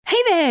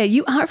there.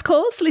 You are, of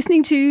course,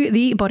 listening to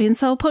the Body and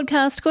Soul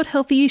podcast, Got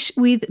Healthy-ish,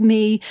 with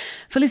me,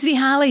 Felicity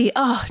Harley.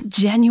 Oh,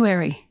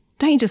 January.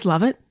 Don't you just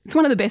love it? It's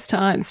one of the best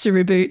times to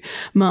reboot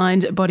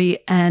mind, body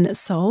and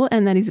soul.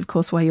 And that is, of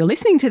course, why you're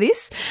listening to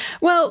this.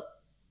 Well,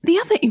 the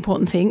other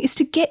important thing is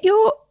to get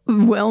your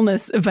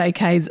wellness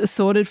vacays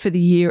sorted for the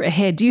year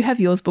ahead. Do you have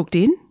yours booked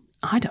in?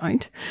 I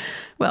don't.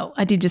 Well,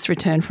 I did just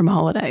return from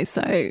holiday,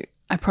 so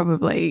I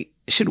probably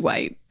should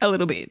wait a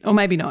little bit, or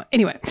maybe not.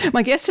 Anyway,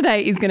 my guest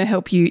today is going to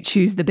help you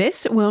choose the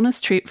best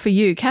wellness trip for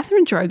you.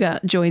 Catherine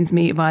Droga joins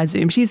me via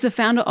Zoom. She's the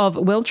founder of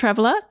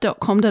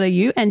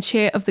welltraveller.com.au and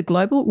chair of the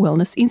Global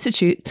Wellness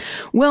Institute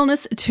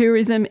Wellness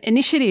Tourism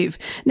Initiative.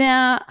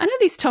 Now, I know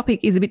this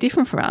topic is a bit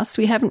different for us.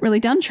 We haven't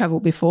really done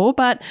travel before,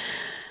 but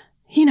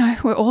you know,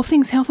 we're all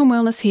things health and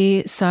wellness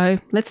here, so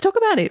let's talk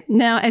about it.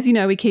 Now, as you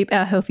know, we keep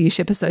our Healthy-ish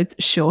episodes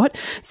short,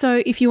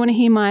 so if you want to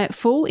hear my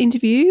full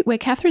interview where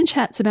Catherine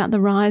chats about the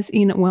rise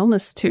in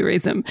wellness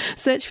tourism,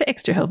 search for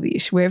Extra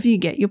Healthy-ish wherever you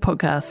get your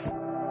podcasts.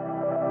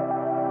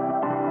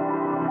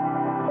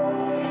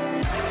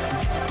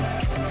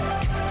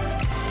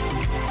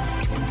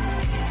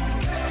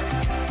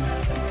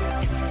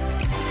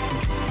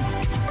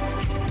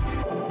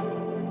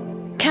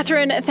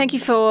 Catherine, thank you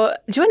for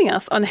joining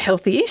us on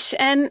Healthy-ish.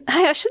 And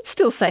hey, I should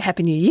still say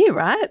Happy New Year,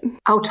 right?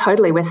 Oh,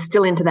 totally. We're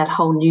still into that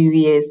whole New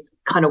Year's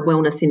kind of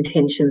wellness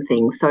intention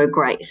thing. So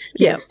great.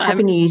 Yeah. Yes.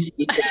 Happy New Year to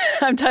you too.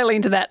 I'm totally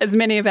into that, as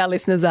many of our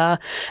listeners are,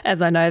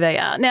 as I know they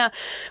are. Now,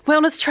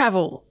 wellness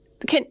travel,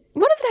 what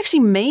does it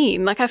actually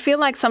mean? Like, I feel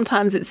like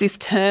sometimes it's this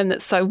term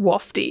that's so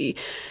wafty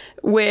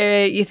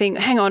where you think,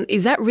 hang on,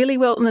 is that really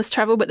wellness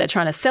travel? But they're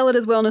trying to sell it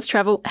as wellness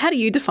travel. How do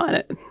you define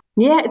it?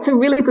 Yeah, it's a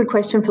really good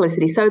question,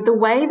 Felicity. So the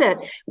way that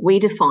we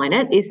define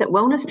it is that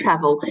wellness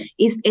travel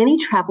is any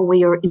travel where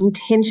you're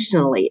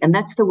intentionally, and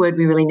that's the word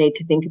we really need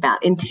to think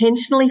about,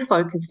 intentionally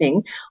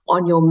focusing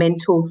on your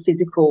mental,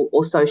 physical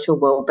or social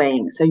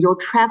well-being. So you're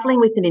traveling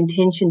with an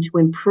intention to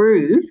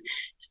improve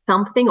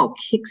something or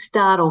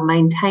kickstart or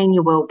maintain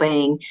your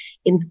well-being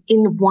in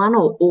one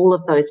or all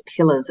of those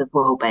pillars of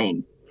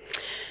well-being.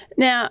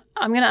 Now,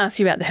 I'm going to ask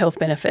you about the health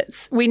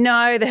benefits. We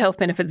know the health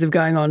benefits of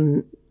going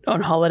on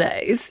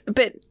holidays,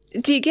 but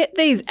do you get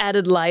these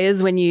added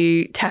layers when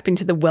you tap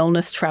into the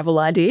wellness travel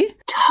idea?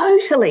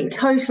 Totally.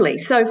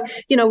 So,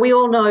 we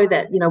all know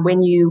that,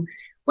 when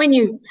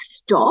you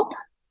stop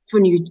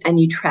and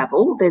you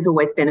travel, there's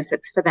always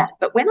benefits for that.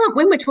 But when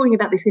we're talking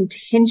about this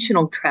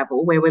intentional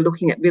travel where we're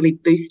looking at really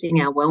boosting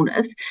our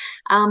wellness,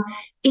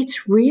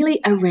 it's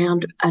really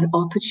around an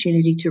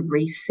opportunity to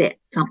reset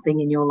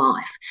something in your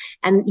life.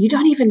 And you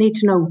don't even need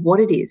to know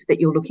what it is that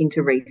you're looking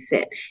to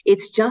reset.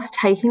 It's just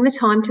taking the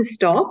time to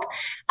stop.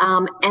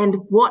 And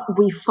what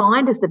we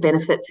find as the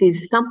benefits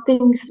is some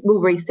things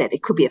will reset.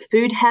 It could be a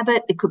food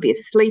habit. It could be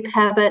a sleep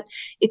habit.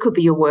 It could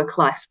be your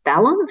work-life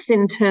balance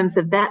in terms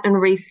of that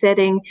and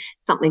resetting,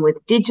 something with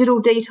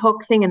digital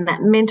detoxing and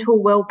that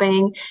mental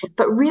well-being.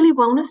 But really,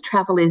 wellness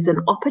travel is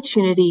an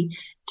opportunity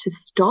to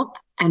stop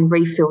and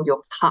refill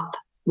your cup,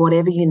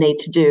 whatever you need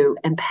to do,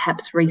 and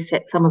perhaps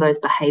reset some of those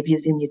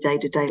behaviours in your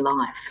day-to-day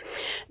life.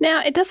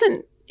 Now, it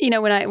doesn't,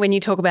 when you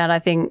talk about, I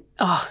think,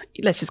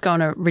 let's just go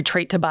on a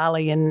retreat to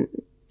Bali and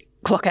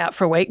clock out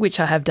for a week, which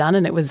I have done,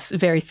 and it was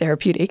very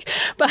therapeutic.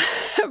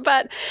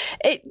 But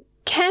it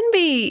can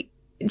be,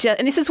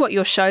 and this is what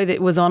your show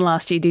that was on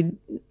last year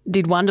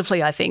did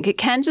wonderfully, I think. It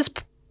can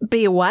just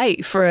be away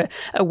for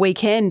a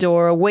weekend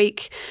or a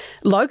week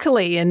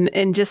locally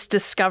and just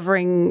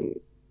discovering,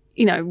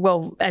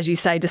 as you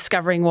say,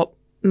 discovering what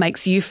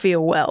makes you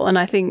feel well. And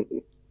I think,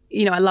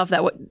 I love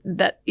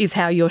that is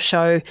how your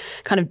show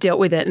kind of dealt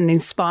with it and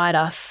inspired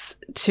us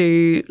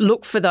to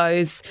look for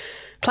those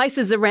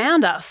places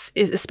around us,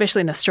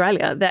 especially in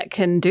Australia, that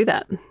can do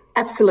that.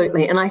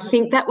 Absolutely. And I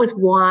think that was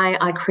why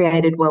I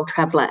created Well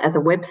Traveller as a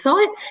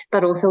website,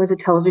 but also as a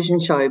television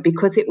show,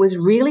 because it was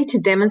really to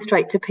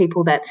demonstrate to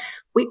people that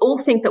we all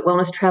think that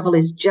wellness travel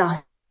is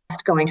just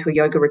going to a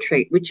yoga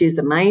retreat, which is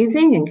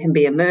amazing and can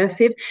be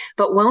immersive.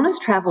 But wellness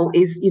travel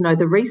is,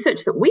 the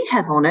research that we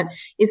have on it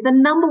is the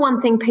number one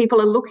thing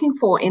people are looking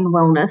for in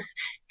wellness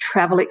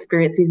travel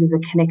experiences is a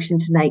connection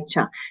to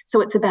nature.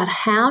 So it's about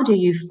how do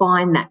you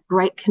find that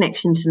great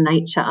connection to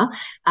nature,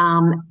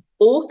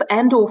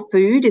 or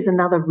food is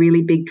another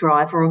really big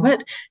driver of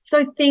it.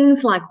 So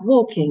things like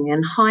walking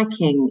and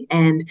hiking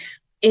and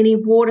any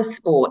water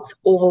sports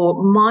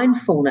or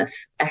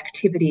mindfulness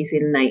activities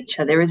in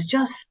nature. There is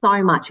just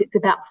so much. It's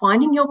about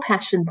finding your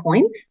passion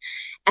points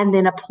and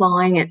then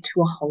applying it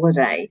to a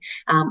holiday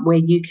where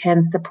you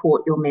can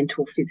support your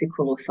mental,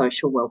 physical or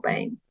social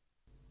well-being.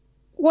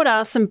 What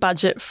are some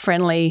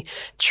budget-friendly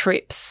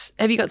trips?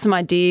 Have you got some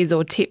ideas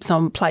or tips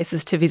on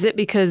places to visit?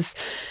 Because,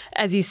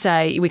 as you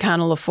say, we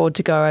can't all afford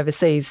to go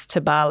overseas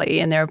to Bali,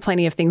 and there are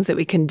plenty of things that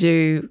we can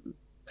do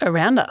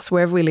around us,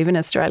 wherever we live in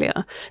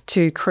Australia,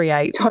 to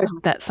create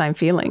that same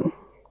feeling.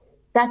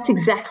 That's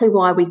exactly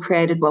why we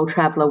created Well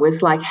Traveller,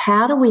 was like,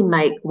 how do we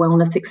make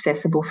wellness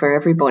accessible for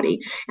everybody?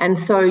 And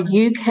so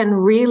you can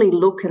really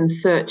look and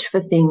search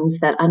for things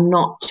that are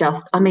not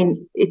just, I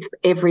mean, it's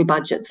every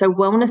budget. So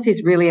wellness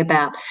is really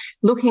about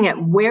looking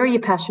at where are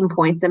your passion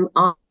points, and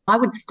I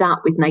would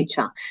start with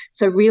nature.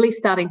 So really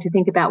starting to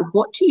think about,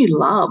 what do you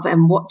love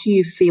and what do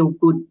you feel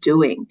good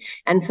doing?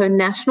 And so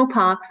national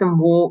parks and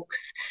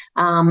walks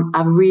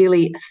are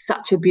really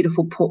such a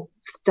beautiful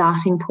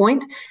starting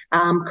point.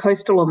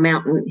 Coastal or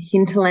mountain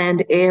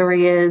hinterland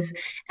areas.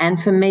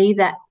 And for me,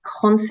 that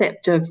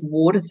concept of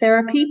water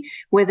therapy,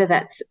 whether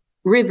that's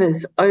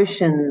rivers,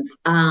 oceans,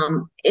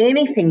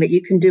 anything that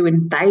you can do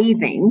in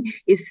bathing,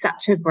 is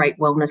such a great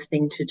wellness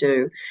thing to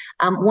do.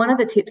 One of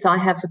the tips I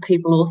have for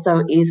people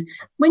also is,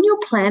 when you're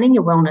planning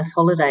your wellness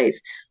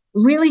holidays,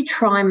 really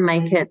try and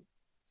make it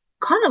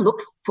kind of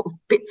look a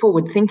bit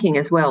forward thinking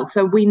as well.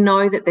 So we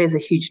know that there's a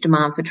huge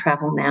demand for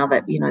travel now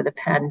that, you know, the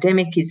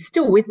pandemic is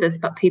still with us,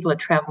 but people are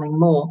traveling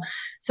more.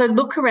 So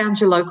look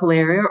around your local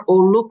area,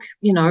 or look,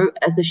 you know,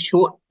 as a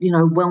short, you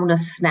know,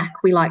 wellness snack,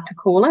 we like to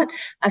call it,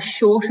 a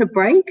shorter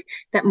break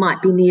that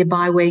might be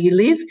nearby where you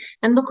live,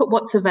 and look at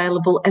what's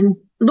available and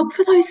look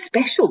for those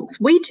specials.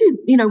 We do,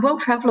 you know, Well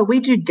Traveller, we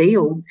do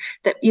deals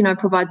that, you know,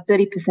 provide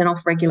 30%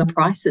 off regular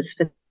prices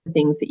for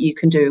things that you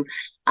can do.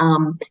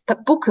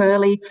 But book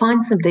early,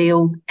 find some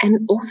deals,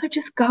 and also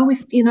just go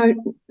with, you know,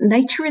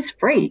 nature is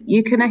free.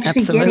 You can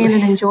actually get in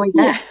and enjoy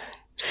that.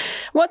 Yeah.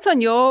 What's on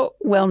your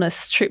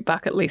wellness trip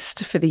bucket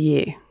list for the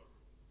year?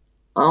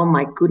 Oh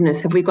my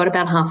goodness, have we got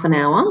about half an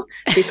hour?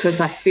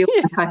 Because I feel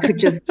like I could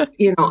just,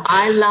 you know,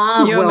 I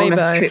love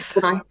wellness trips.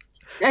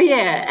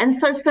 And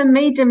so for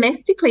me,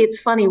 domestically, it's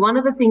funny. One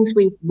of the things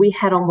we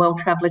had on Well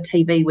Traveller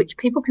TV, which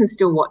people can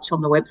still watch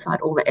on the website,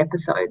 all the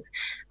episodes,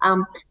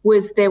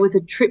 was there was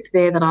a trip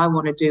there that I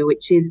want to do,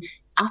 which is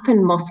up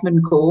in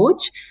Mossman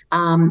Gorge.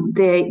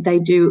 They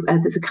do,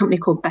 there's a company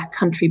called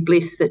Backcountry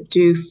Bliss that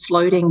do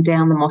floating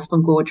down the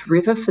Mossman Gorge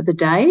River for the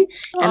day.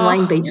 And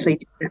Lane Beachley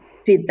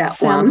did that.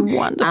 Sounds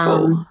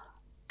wonderful.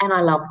 And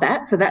I love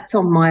that. So that's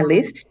on my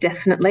list,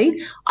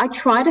 definitely. I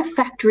try to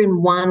factor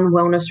in one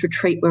wellness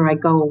retreat where I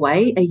go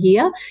away a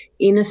year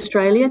in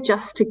Australia,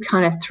 just to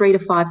kind of 3 to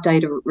 5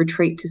 day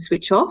retreat to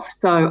switch off.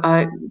 So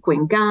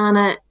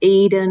Gwingana,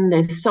 Eden,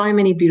 there's so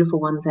many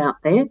beautiful ones out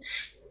there.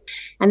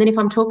 And then if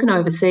I'm talking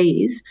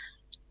overseas,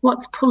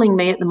 what's pulling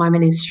me at the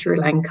moment is Sri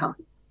Lanka.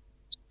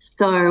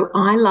 So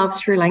I love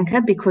Sri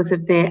Lanka because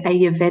of their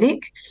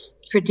Ayurvedic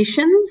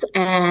traditions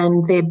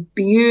and their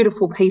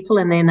beautiful people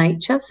and their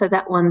nature. So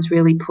that one's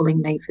really pulling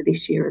me for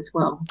this year as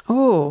well.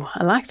 Oh,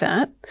 I like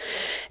that.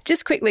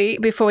 Just quickly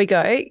before we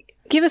go,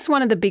 give us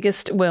one of the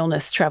biggest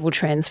wellness travel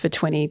trends for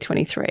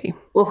 2023.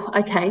 Well,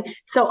 okay.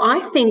 So I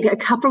think a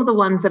couple of the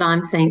ones that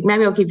I'm seeing,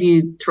 maybe I'll give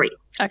you 3.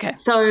 Okay.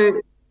 So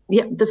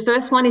yeah, the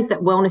first one is that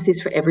wellness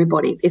is for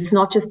everybody. It's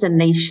not just a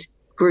niche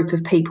group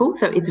of people.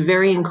 So it's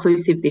very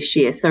inclusive this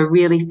year. So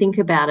really think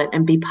about it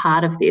and be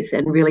part of this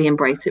and really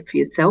embrace it for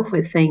yourself.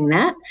 We're seeing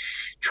that.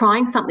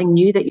 Trying something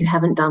new that you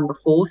haven't done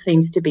before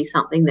seems to be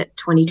something that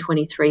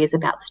 2023 is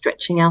about,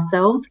 stretching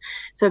ourselves.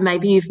 So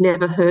maybe you've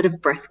never heard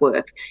of breath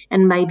work,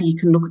 and maybe you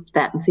can look at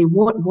that and see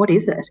what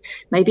is it?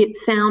 Maybe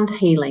it's sound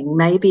healing.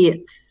 Maybe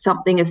it's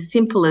something as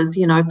simple as,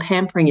 you know,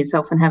 pampering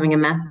yourself and having a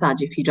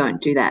massage if you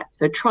don't do that.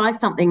 So try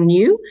something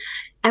new.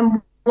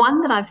 And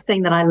one that I've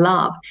seen that I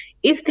love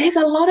is there's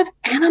a lot of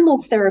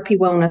animal therapy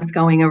wellness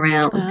going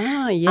around.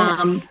 Ah,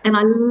 yes. And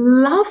I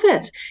love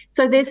it.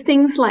 So there's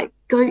things like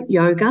goat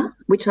yoga,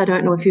 which I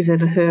don't know if you've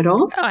ever heard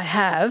of. I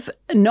have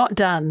not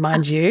done,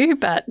 mind you,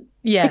 but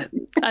yeah,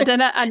 I don't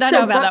know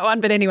know about that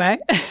one, but anyway.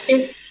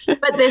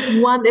 But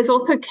there's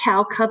also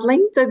cow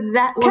cuddling. So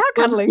that cow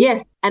cuddling?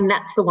 Yes, and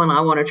that's the one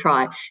I want to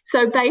try.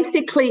 So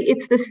basically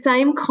it's the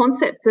same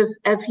concepts of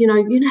you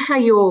know how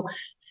your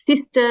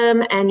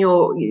system and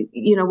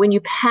you know, when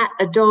you pat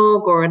a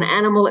dog or an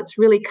animal, it's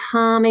really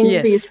calming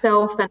for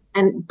yourself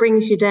and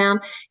brings you down.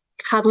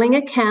 Cuddling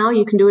a cow,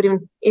 you can do it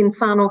in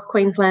far north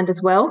Queensland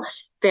as well.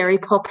 Very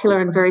popular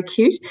and very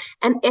cute.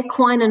 And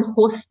equine and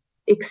horse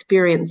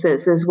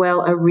experiences as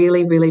well are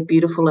really, really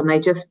beautiful, and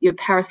your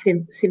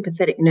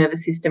parasympathetic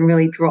nervous system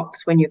really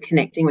drops when you're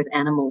connecting with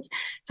animals.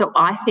 So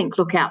I think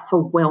look out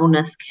for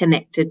wellness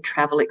connected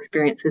travel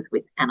experiences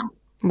with animals.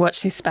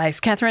 Watch this space.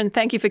 Catherine,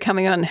 thank you for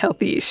coming on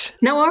Healthy-ish.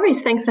 No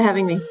worries. Thanks for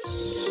having me.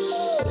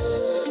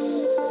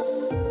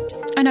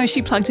 I know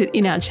she plugged it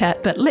in our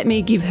chat, but let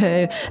me give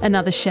her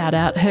another shout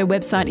out. Her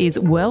website is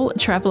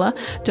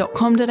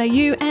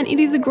welltraveller.com.au, and it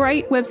is a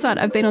great website.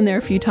 I've been on there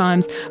a few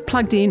times,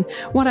 plugged in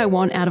what I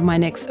want out of my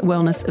next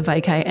wellness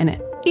vacay,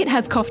 and it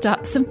has coughed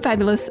up some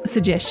fabulous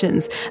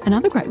suggestions.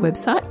 Another great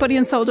website,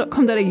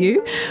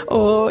 bodyandsoul.com.au,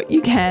 or you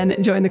can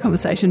join the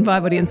conversation via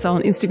Body and Soul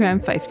on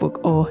Instagram,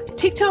 Facebook or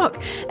TikTok.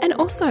 And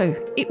also,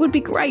 it would be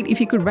great if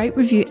you could rate,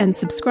 review and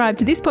subscribe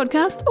to this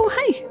podcast, or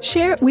hey,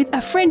 share it with a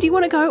friend you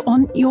want to go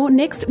on your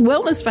next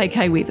wellness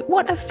vacay with.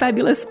 What a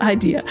fabulous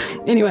idea.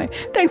 Anyway,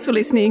 thanks for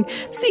listening.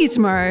 See you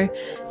tomorrow.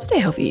 Stay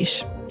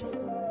healthy-ish.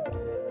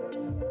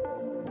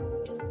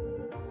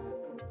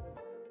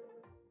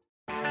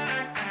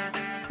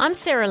 I'm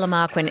Sarah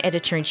Lamarquin,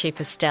 Editor-in-Chief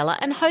of Stella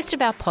and host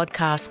of our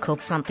podcast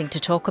called Something to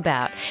Talk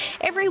About.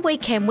 Every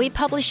weekend we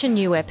publish a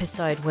new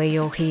episode where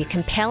you'll hear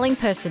compelling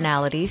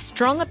personalities,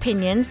 strong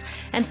opinions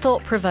and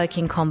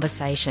thought-provoking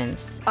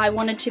conversations. I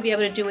wanted to be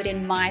able to do it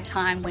in my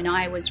time when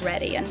I was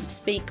ready and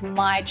speak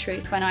my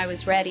truth when I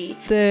was ready.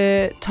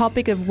 The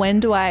topic of when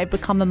do I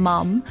become a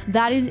mum,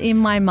 that is in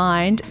my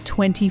mind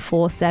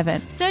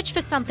 24/7. Search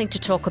for Something to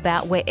Talk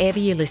About wherever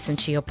you listen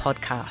to your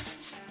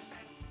podcasts.